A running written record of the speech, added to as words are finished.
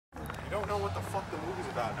don't know what the fuck the movie's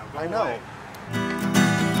about now. Go I know. Away.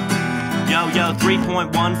 Yo,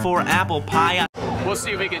 3.1 for apple pie. We'll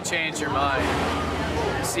see if we can change your mind.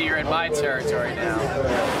 See, you're in my territory now.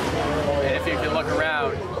 And if you can look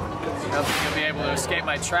around, you'll be able to escape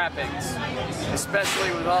my trappings.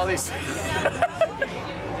 Especially with all these... Okay.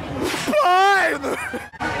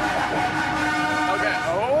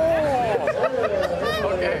 Oh!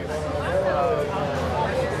 Okay.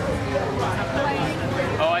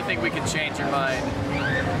 Oh, I think we can change your mind.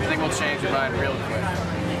 I think we'll change your mind real quick.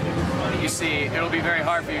 You see, it'll be very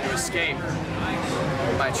hard for you to escape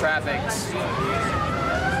my trappings.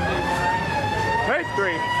 Take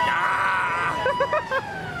 3.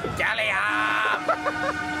 Gallium!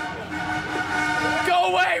 Go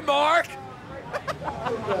away, Mark!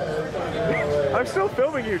 I'm still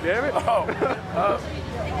filming you, damn it.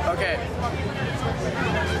 Okay.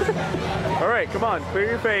 All right, come on, clear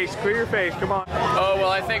your face, come on. Oh, well,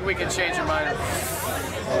 I think we can change your mind.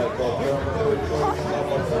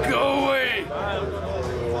 Go away!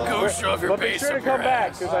 Go shove your But be face sure to up your come back,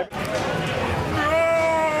 ass. because I...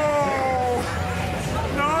 No!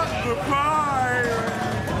 Not the pie!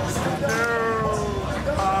 No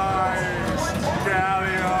pies!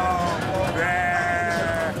 Gallium!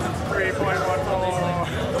 There!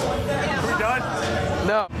 3.14. Are we done?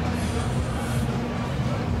 No.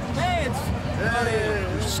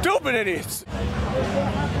 Stupid idiots!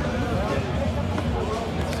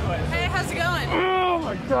 Hey, how's it going? Oh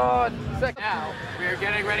my God! Now we are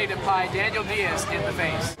getting ready to pie Daniel Diaz in the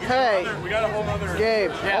face. Hey, We got a whole other...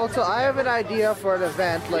 Gabe, Yeah. also I have an idea for an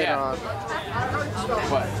event later on.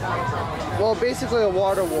 What? Well, basically a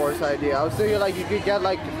Water Wars idea. I was thinking like you could get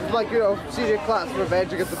like you know, senior class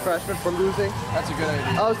revenge against the freshmen for losing. That's a good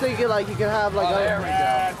idea. I was thinking like you could have like There we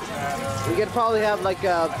go. you could probably have like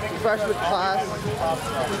a freshman class.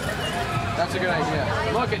 That's a good idea.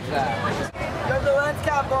 Look at that. You have the lens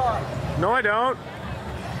cap on. No, I don't.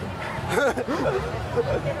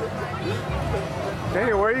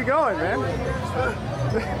 Daniel, where are you going, man?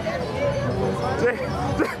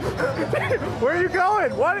 Where are you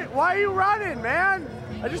going? Why are you running, man?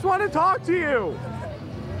 I just want to talk to you.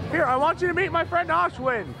 Here, I want you to meet my friend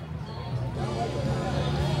Ashwin.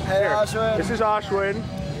 Hey, Here, Ashwin. this is Ashwin.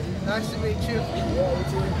 Nice to meet you.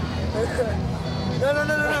 No, no,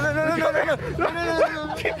 no, no, no, no, no, no, no, no, no,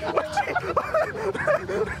 I can't.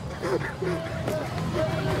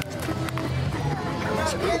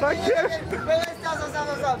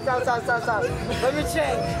 Stop. Let me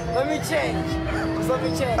change. Just let me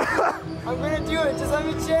change. I'm gonna do it. Just let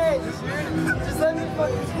me change. Just let me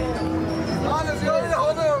fucking change. Honestly, you want me to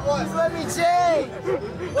hold it or what? Just let me change.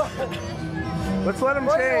 Let's let him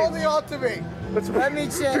Why are you change. holding on to me? Let me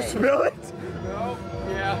change. Just spill it. No.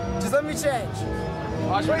 Yeah. Just let me change.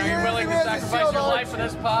 Ashwin, are you willing to sacrifice your life for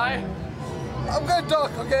this pie? I'm gonna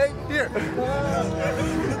duck, okay? Here.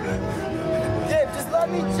 Gabe, just let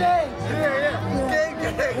me change. Here. Gabe.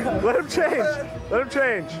 Let him change. Let him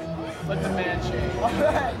change. Let the man change. All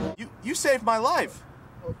right. You saved my life.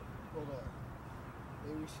 Hold on.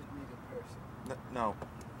 Maybe we should meet in person. No.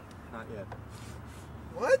 Not yet.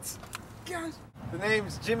 What? Guys. The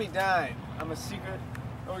name's Jimmy Dine. I'm a secret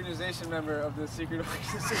organization member of the secret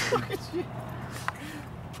organization.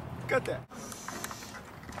 Got that.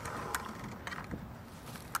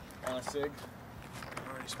 Want a cig?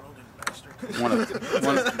 Already smoking, bastard.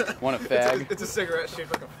 Want a fag? It's a cigarette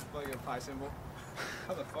shaped like a pie symbol.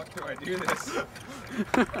 How the fuck do I do this?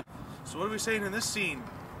 So what are we saying in this scene?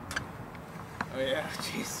 Oh yeah,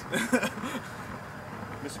 jeez.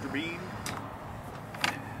 Mr. Bean?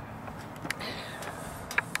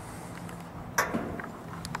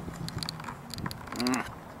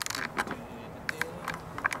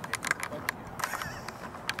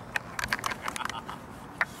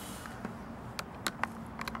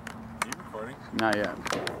 Are you recording? Not yet.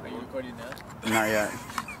 Are you recording now? Not yet.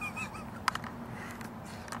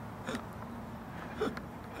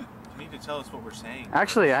 You need to tell us what we're saying.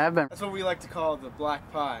 Actually, I have been. That's what we like to call the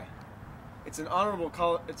black pie. It's an honorable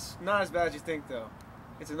call. It's not as bad as you think, though.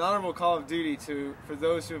 It's an honorable call of duty for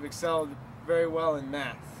those who have excelled very well in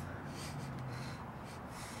math.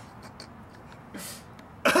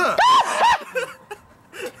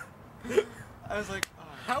 I was like, oh,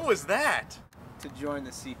 How was that? to join the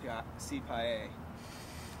CPIA.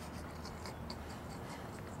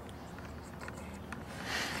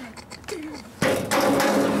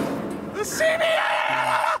 The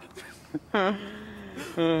CBA!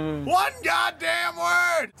 One goddamn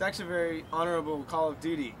word! It's actually a very honorable call of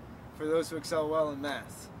duty for those who excel well in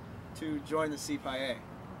math to join the CPIA.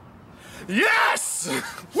 Yes!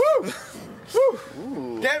 Woo!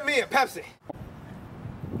 Woo! Get me a Pepsi!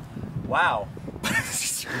 Wow.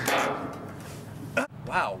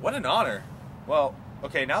 Wow, what an honor. Well,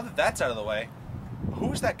 okay, now that that's out of the way, who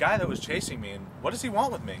was that guy that was chasing me, and what does he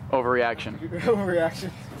want with me? Overreaction.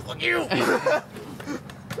 Overreaction. Fuck you!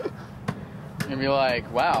 And be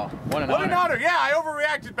like, wow, what an What honor. an honor! Yeah, I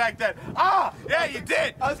overreacted back then. Ah, yeah, you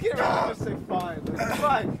did. I was getting ready to just say fine.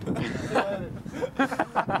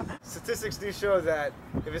 Fine. Statistics do show that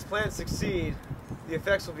if his plans succeed, the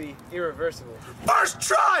effects will be irreversible. First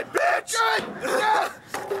try, bitch!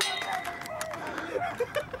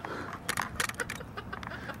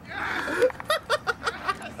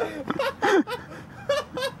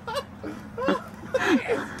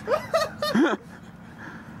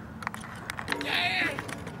 Yes!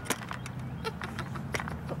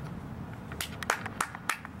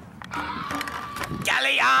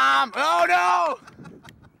 Gallium! Oh no!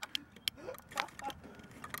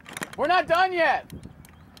 We're not done yet.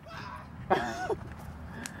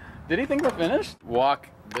 Did he think we're finished? Walk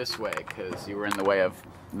this way, because you were in the way of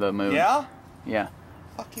the moon. Yeah? Yeah.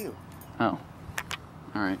 Fuck you. Oh.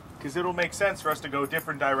 All right. Because it'll make sense for us to go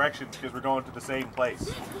different directions because we're going to the same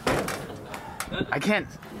place. I can't.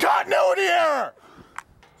 Continuity error!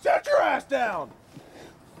 Sit your ass down!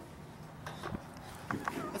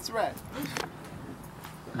 That's right.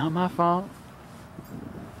 Not my fault.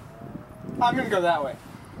 I'm gonna go that way.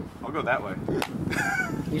 I'll go that way.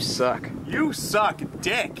 You suck. You suck,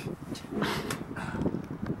 dick.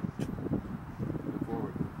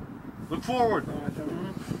 Look forward.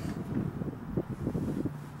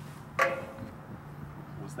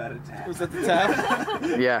 Was that a tap? Was that the tap?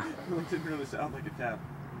 Yeah. It didn't really sound like a tap.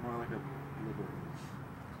 More like a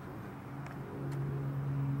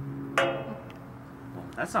liver.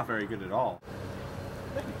 That's not very good at all.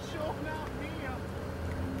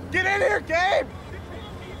 Get in here, Gabe!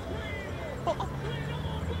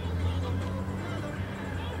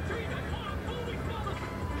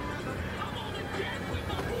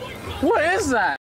 What is that?